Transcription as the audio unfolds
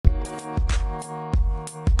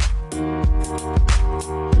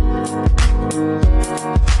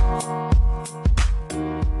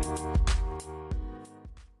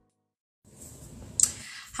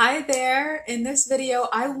there. In this video,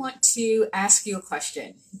 I want to ask you a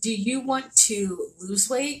question. Do you want to lose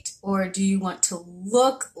weight or do you want to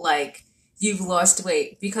look like you've lost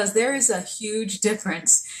weight? Because there is a huge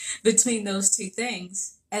difference between those two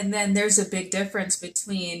things. And then there's a big difference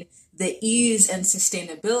between the ease and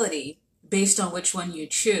sustainability based on which one you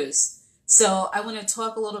choose. So I want to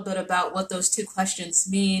talk a little bit about what those two questions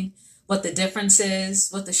mean, what the difference is,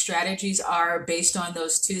 what the strategies are based on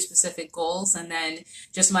those two specific goals, and then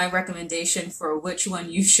just my recommendation for which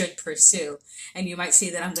one you should pursue. And you might see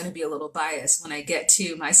that I'm going to be a little biased when I get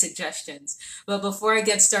to my suggestions. But before I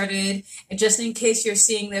get started, and just in case you're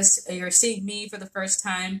seeing this, you're seeing me for the first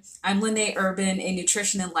time, I'm Lene Urban, a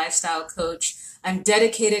nutrition and lifestyle coach. I'm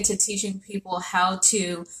dedicated to teaching people how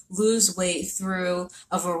to lose weight through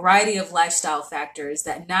a variety of lifestyle factors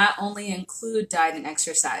that not only include diet and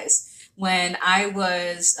exercise. When I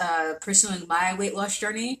was pursuing my weight loss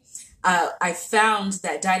journey, I found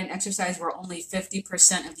that diet and exercise were only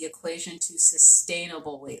 50% of the equation to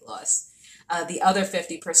sustainable weight loss. The other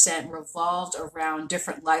 50% revolved around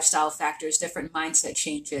different lifestyle factors, different mindset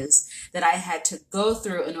changes that I had to go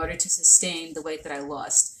through in order to sustain the weight that I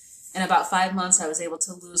lost. In about 5 months, I was able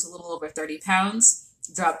to lose a little over 30 pounds,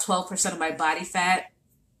 drop 12% of my body fat,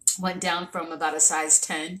 went down from about a size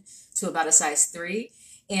 10 to about a size 3.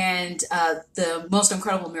 And the most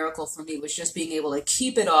incredible miracle for me was just being able to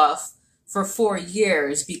keep it off for 4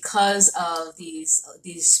 years because of these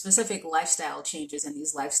specific lifestyle changes and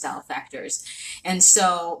these lifestyle factors. And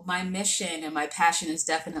so my mission and my passion is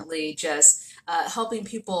definitely just helping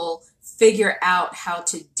people figure out how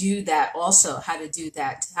to do that, also how to do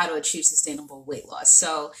that, how to achieve sustainable weight loss.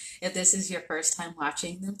 So if this is your first time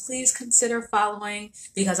watching, then please consider following,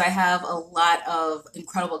 because I have a lot of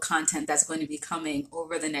incredible content that's going to be coming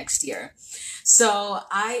over the next year. So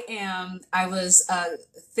I was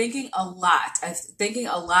thinking a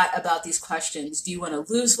lot about these questions. Do you want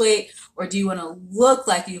to lose weight or do you want to look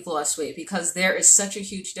like you've lost weight? Because there is such a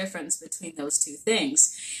huge difference between those two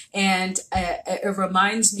things. And it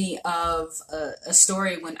reminds me of a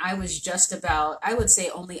story when I was just about, I would say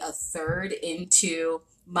only a third into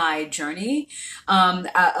my journey.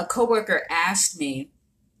 A coworker asked me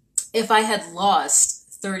if I had lost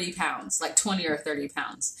 30 pounds, like 20 or 30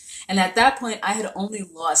 pounds. And at that point, I had only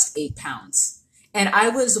lost 8 pounds. And I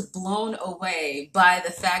was blown away by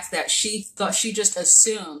the fact that she just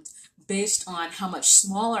assumed, based on how much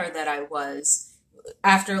smaller that I was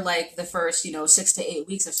after like the first, 6 to 8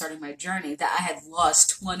 weeks of starting my journey, that I had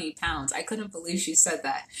lost 20 pounds. I couldn't believe she said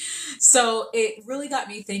that. So it really got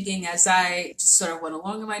me thinking as I just sort of went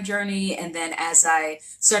along in my journey. And then as I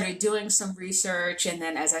started doing some research, and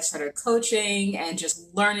then as I started coaching and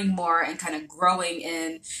just learning more and kind of growing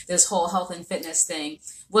in this whole health and fitness thing,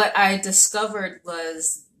 what I discovered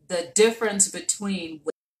was the difference between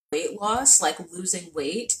weight loss, like losing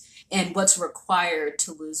weight, and what's required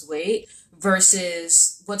to lose weight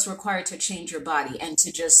versus what's required to change your body and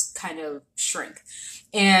to just kind of shrink.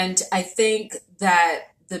 And I think that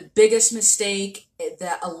the biggest mistake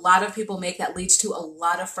that a lot of people make that leads to a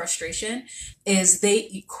lot of frustration is they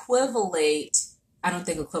equivalate, I don't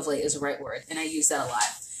think equivalate is the right word, and I use that a lot.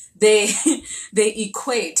 They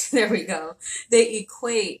equate, there we go. They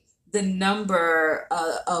equate the number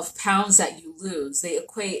of pounds that you lose. They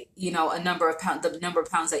equate, the number of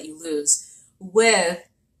pounds that you lose with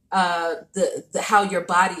how your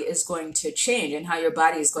body is going to change and how your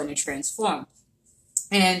body is going to transform.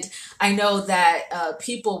 And I know that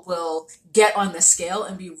people will get on the scale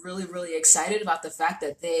and be really, really excited about the fact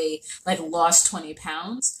that they lost 20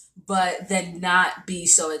 pounds, but then not be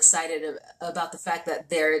so excited about the fact that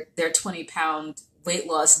their 20-pound weight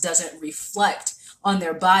loss doesn't reflect on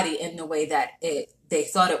their body in the way that they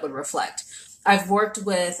thought it would reflect. I've worked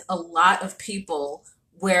with a lot of people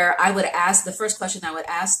where I would ask, the first question I would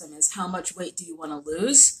ask them is, how much weight do you want to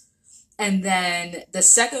lose? And then the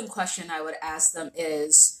second question I would ask them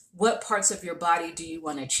is, what parts of your body do you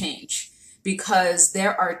want to change? Because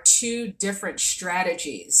there are two different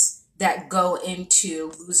strategies that go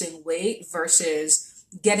into losing weight versus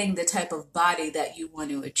getting the type of body that you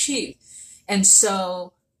want to achieve. And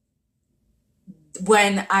so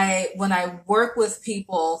when I work with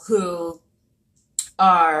people who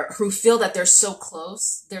feel that they're so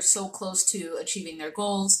close to achieving their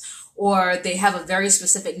goals, or they have a very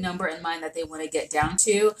specific number in mind that they want to get down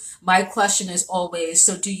to, my question is always,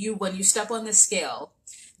 so when you step on the scale,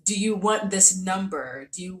 do you want this number?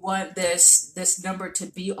 Do you want this number to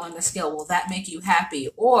be on the scale? Will that make you happy?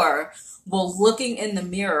 Or will looking in the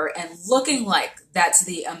mirror and looking like that's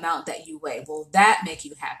the amount that you weigh, will that make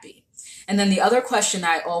you happy? And then the other question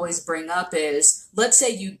I always bring up is, let's say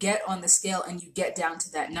you get on the scale and you get down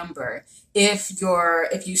to that number. If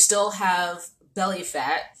you still have belly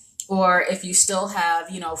fat, or if you still have,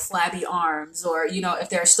 flabby arms, or, if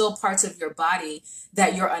there are still parts of your body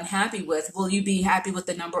that you're unhappy with, will you be happy with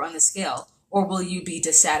the number on the scale, or will you be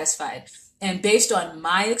dissatisfied? And based on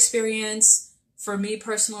my experience, for me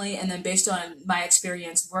personally, and then based on my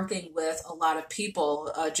experience working with a lot of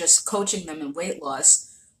people, just coaching them in weight loss,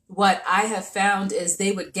 what I have found is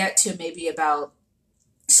they would get to maybe about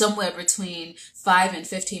somewhere between 5 and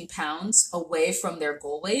 15 pounds away from their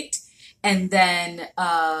goal weight, and then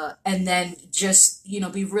just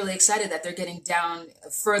be really excited that they're getting down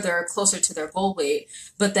further, closer to their goal weight,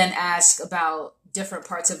 but then ask about different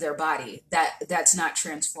parts of their body that's not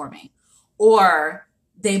transforming. Or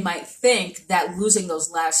they might think that losing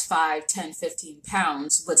those last 5, 10, 15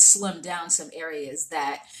 pounds would slim down some areas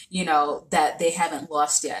that they haven't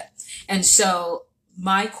lost yet. And so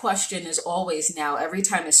my question is always now, every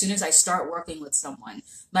time, as soon as I start working with someone,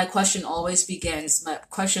 my questions always begin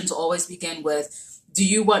with, do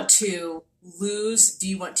you want to lose? Do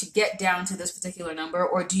you want to get down to this particular number?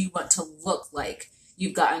 Or do you want to look like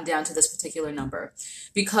you've gotten down to this particular number?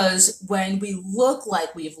 Because when we look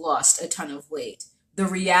like we've lost a ton of weight, the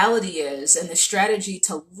reality is, and the strategy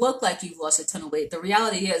to look like you've lost a ton of weight, the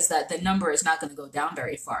reality is that the number is not going to go down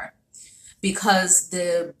very far, because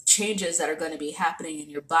the changes that are going to be happening in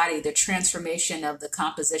your body, the transformation of the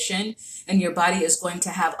composition in your body, is going to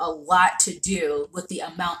have a lot to do with the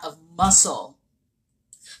amount of muscle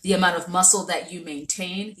that you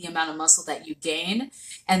maintain, the amount of muscle that you gain,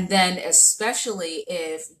 and then especially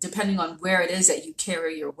if, depending on where it is that you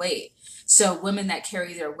carry your weight. So women that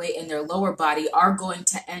carry their weight in their lower body are going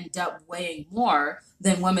to end up weighing more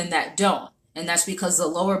than women that don't. And that's because the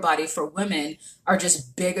lower body for women are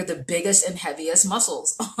just bigger, the biggest and heaviest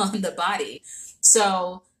muscles on the body.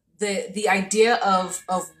 So the idea of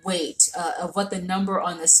weight, of what the number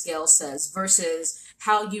on the scale says versus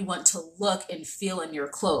how you want to look and feel in your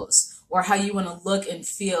clothes, or how you want to look and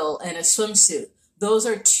feel in a swimsuit, those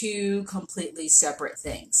are two completely separate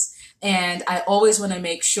things. And I always want to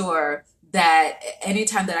make sure that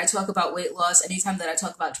anytime that I talk about weight loss, anytime that I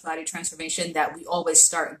talk about body transformation, that we always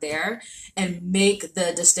start there and make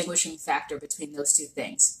the distinguishing factor between those two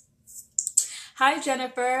things. Hi,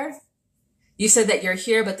 Jennifer. You said that you're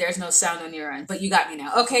here, but there's no sound on your end, but you got me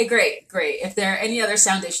now. Okay, great. If there are any other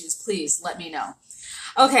sound issues, please let me know.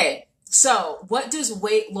 Okay, so what does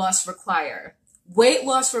weight loss require? Weight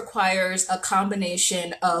loss requires a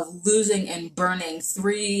combination of losing and burning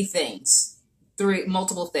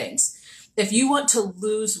multiple things. If you want to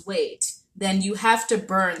lose weight, then you have to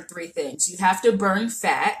burn three things. You have to burn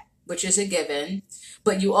fat, which is a given,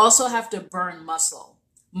 but you also have to burn muscle.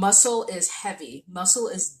 Muscle is heavy. Muscle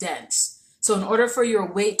is dense. So in order for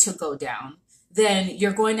your weight to go down, then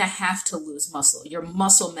you're going to have to lose muscle. Your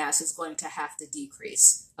muscle mass is going to have to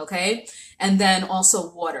decrease, okay? And then also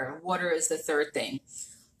water. Water is the third thing.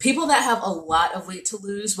 People that have a lot of weight to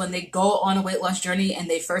lose, when they go on a weight loss journey and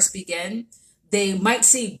they first begin, they might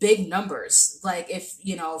see big numbers. Like if,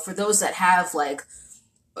 for those that have like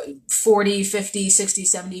 40, 50, 60,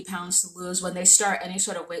 70 pounds to lose, when they start any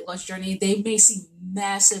sort of weight loss journey, they may see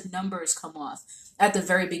massive numbers come off at the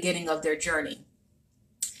very beginning of their journey.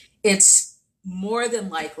 It's more than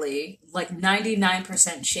likely, like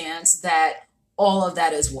 99% chance, that all of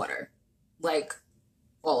that is water, like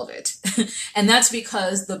all of it. And that's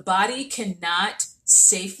because the body cannot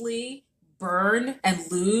safely burn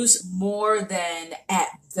and lose more than, at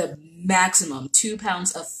the maximum, 2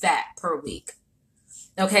 pounds of fat per week.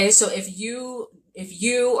 Okay, so if you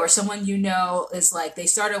or someone is like, they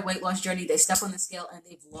start a weight loss journey, they step on the scale and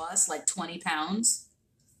they've lost like 20 pounds,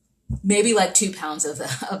 maybe like 2 pounds of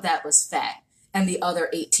that was fat, and the other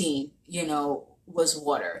 18, was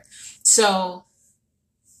water. So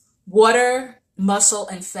water, muscle,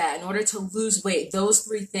 and fat, in order to lose weight, those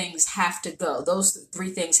three things have to go. Those three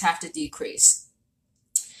things have to decrease.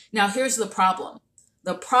 Now, here's the problem.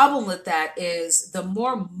 The problem with that is the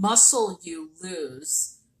more muscle you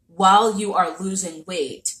lose while you are losing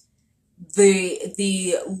weight,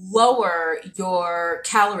 the lower your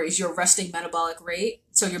calories, your resting metabolic rate.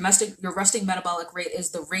 So your resting metabolic rate is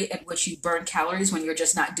the rate at which you burn calories when you're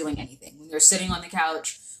just not doing anything, when you're sitting on the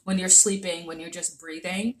couch, when you're sleeping, when you're just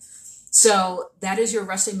breathing. So that is your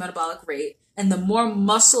resting metabolic rate. And the more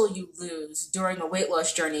muscle you lose during a weight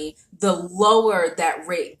loss journey, the lower that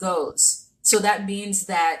rate goes. So that means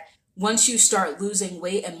that once you start losing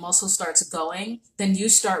weight and muscle starts going, then you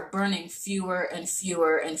start burning fewer and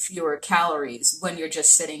fewer and fewer calories when you're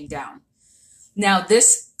just sitting down. Now,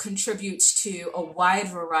 this contributes to a wide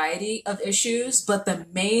variety of issues, but the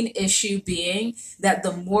main issue being that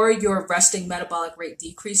the more your resting metabolic rate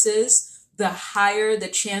decreases, the higher the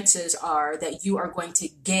chances are that you are going to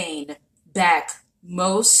gain back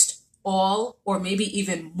most, all, or maybe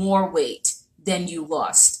even more weight than you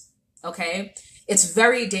lost. Okay? It's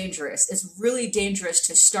very dangerous. It's really dangerous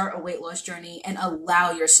to start a weight loss journey and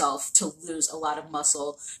allow yourself to lose a lot of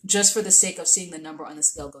muscle just for the sake of seeing the number on the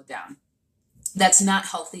scale go down. That's not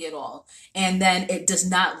healthy at all. And then it does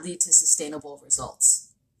not lead to sustainable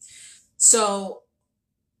results. So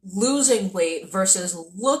losing weight versus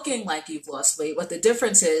looking like you've lost weight, what the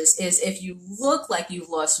difference is if you look like you've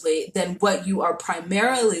lost weight, then what you are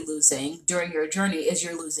primarily losing during your journey is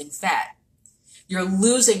you're losing fat. You're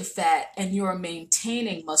losing fat and you're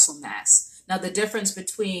maintaining muscle mass. Now, the difference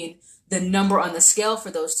between the number on the scale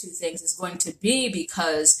for those two things is going to be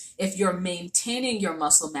because if you're maintaining your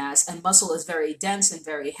muscle mass, and muscle is very dense and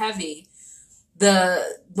very heavy,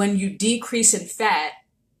 when you decrease in fat,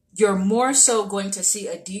 you're more so going to see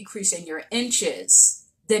a decrease in your inches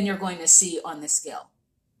than you're going to see on the scale.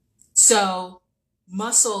 So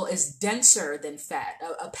muscle is denser than fat.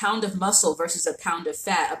 A pound of muscle versus a pound of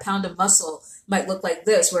fat. A pound of muscle might look like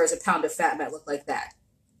this, whereas a pound of fat might look like that.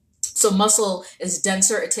 So muscle is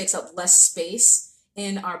denser. It takes up less space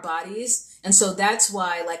in our bodies. And so that's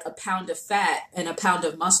why like a pound of fat and a pound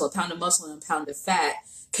of muscle and a pound of fat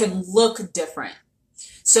can look different.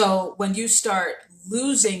 So when you start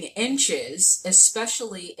losing inches,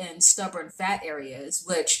 especially in stubborn fat areas,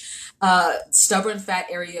 which stubborn fat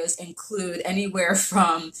areas include anywhere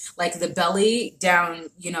from like the belly down,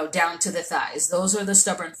 down to the thighs. Those are the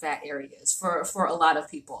stubborn fat areas for a lot of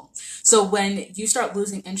people. So when you start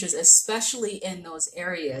losing inches, especially in those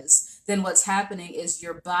areas, then what's happening is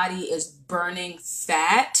your body is burning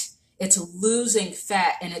fat. It's losing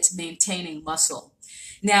fat and it's maintaining muscle.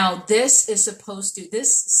 Now, this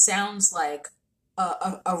sounds like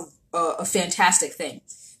a fantastic thing,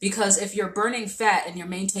 because if you're burning fat and you're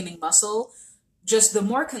maintaining muscle, just the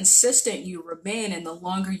more consistent you remain and the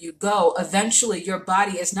longer you go, eventually your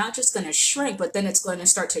body is not just going to shrink, but then it's going to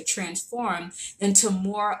start to transform into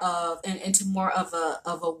more of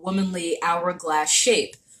a womanly hourglass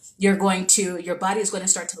shape. Your body is going to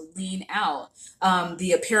start to lean out.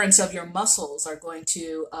 The appearance of your muscles are going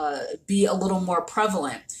to be a little more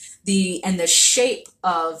prevalent. The shape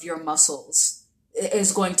of your muscles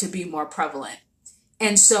is going to be more prevalent.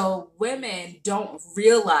 And so women don't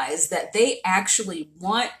realize that they actually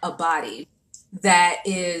want a body that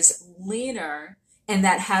is leaner and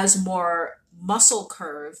that has more muscle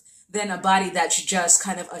curve than a body that's just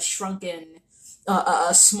kind of a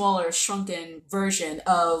smaller shrunken version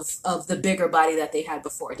of the bigger body that they had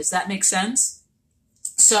before. Does that make sense?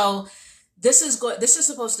 So this is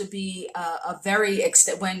supposed to be a very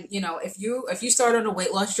when if you start on a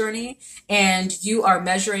weight loss journey and you are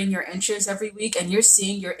measuring your inches every week and you're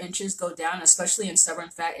seeing your inches go down, especially in stubborn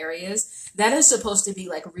fat areas, that is supposed to be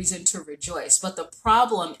like a reason to rejoice. But the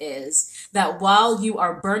problem is that while you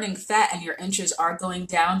are burning fat and your inches are going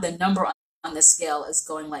down, the number on the scale is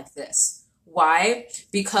going like this. Why?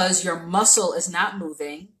 Because your muscle is not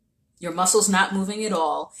moving. Your muscle's not moving at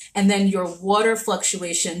all. And then your water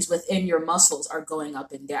fluctuations within your muscles are going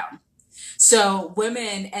up and down. So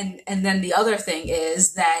women, and then the other thing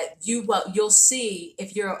is that you'll see,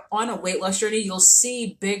 if you're on a weight loss journey, you'll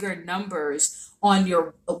see bigger numbers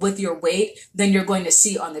with your weight than you're going to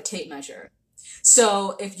see on the tape measure.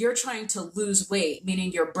 So if you're trying to lose weight,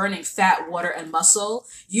 meaning you're burning fat, water, and muscle,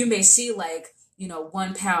 you may see like,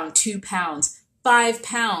 1 pound, 2 pounds, 5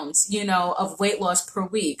 pounds, of weight loss per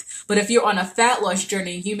week. But if you're on a fat loss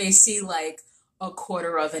journey, you may see like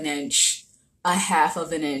 1/4 of an inch, 1/2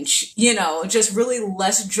 of an inch, just really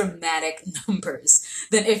less dramatic numbers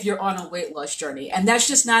than if you're on a weight loss journey. And that's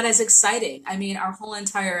just not as exciting. I mean, our whole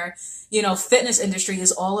entire, fitness industry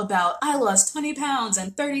is all about, I lost 20 pounds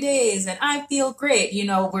in 30 days and I feel great.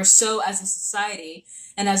 We're so, as a society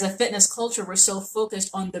and as a fitness culture, we're so focused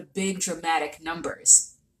on the big dramatic numbers.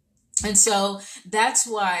 And so that's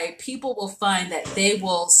why people will find that they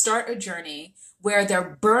will start a journey where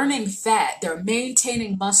they're burning fat, they're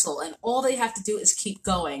maintaining muscle, and all they have to do is keep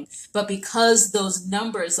going. But because those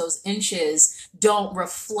numbers, those inches, don't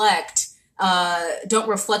reflect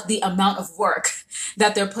the amount of work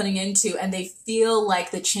that they're putting into, and they feel like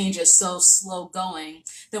the change is so slow going,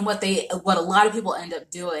 then what a lot of people end up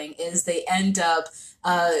doing is they end up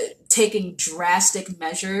taking drastic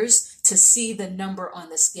measures to see the number on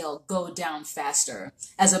the scale go down faster,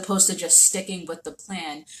 as opposed to just sticking with the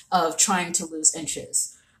plan of trying to lose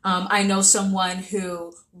inches. I know someone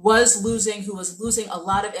who was losing a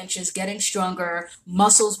lot of inches, getting stronger,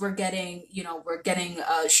 muscles were getting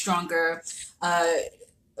stronger, uh,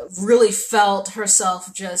 really felt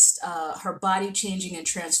herself just her body changing and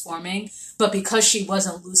transforming. But because she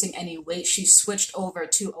wasn't losing any weight, she switched over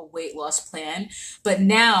to a weight loss plan. But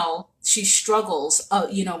now she struggles,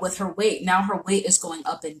 with her weight. Now her weight is going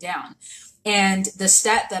up and down. And the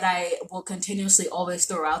stat that I will continuously always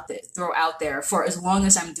throw out there for as long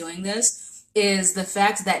as I'm doing this is the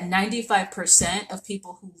fact that 95% of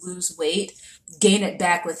people who lose weight gain it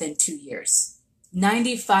back within 2 years.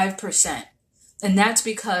 95%. And that's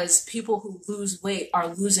because people who lose weight are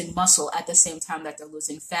losing muscle at the same time that they're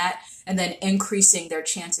losing fat and then increasing their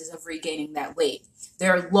chances of regaining that weight.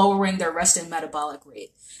 They're lowering their resting metabolic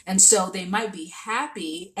rate. And so they might be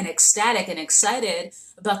happy and ecstatic and excited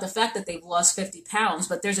about the fact that they've lost 50 pounds,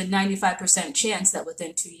 but there's a 95% chance that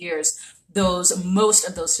within 2 years, most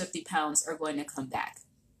of those 50 pounds are going to come back.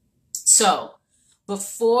 So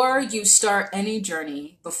before you start any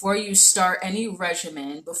journey, before you start any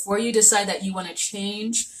regimen, before you decide that you want to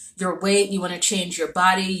change your weight, you want to change your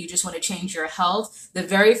body, you just want to change your health, the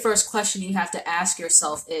very first question you have to ask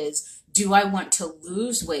yourself is, do I want to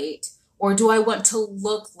lose weight or do I want to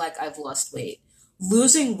look like I've lost weight?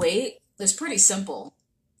 Losing weight is pretty simple.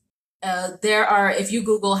 If you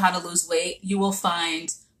Google how to lose weight, you will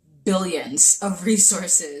find billions of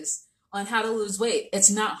resources on how to lose weight.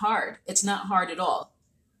 It's not hard. It's not hard at all.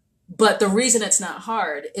 But the reason it's not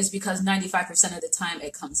hard is because 95% of the time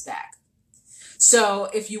it comes back. So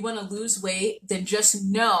if you want to lose weight, then just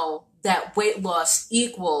know that weight loss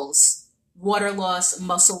equals water loss,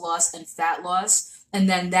 muscle loss, and fat loss. And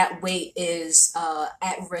then that weight is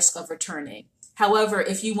at risk of returning. However,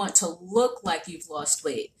 if you want to look like you've lost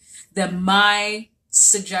weight, then my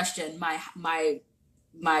suggestion, my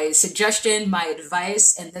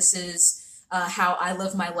advice, and this is how I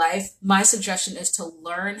live my life, my suggestion is to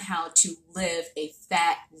learn how to live a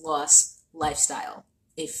fat loss lifestyle.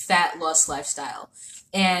 A fat loss lifestyle.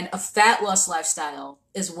 And a fat loss lifestyle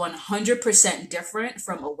is 100% different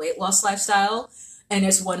from a weight loss lifestyle, and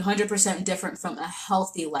it's 100% different from a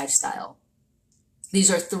healthy lifestyle. These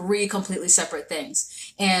are three completely separate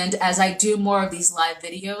things. And as I do more of these live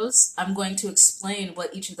videos, I'm going to explain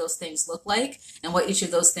what each of those things look like and what each of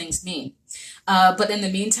those things mean. But in the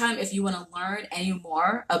meantime, if you want to learn any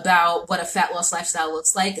more about what a fat loss lifestyle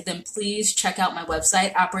looks like, then please check out my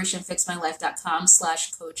website,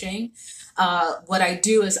 operationfixmylife.com/coaching. What I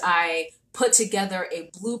do is I put together a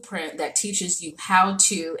blueprint that teaches you how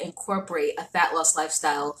to incorporate a fat loss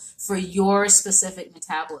lifestyle for your specific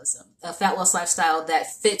metabolism, a fat loss lifestyle that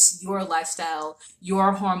fits your lifestyle,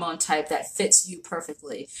 your hormone type, that fits you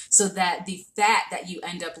perfectly, so that the fat that you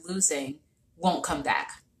end up losing won't come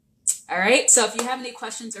back. All right. So if you have any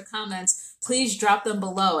questions or comments, please drop them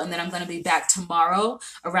below, and then I'm going to be back tomorrow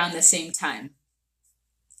around the same time.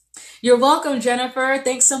 You're welcome, Jennifer.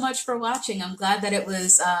 Thanks so much for watching. I'm glad that it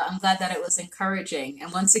was encouraging.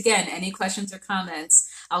 And once again, any questions or comments,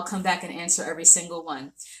 I'll come back and answer every single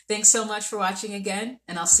one. Thanks so much for watching again,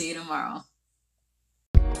 and I'll see you tomorrow.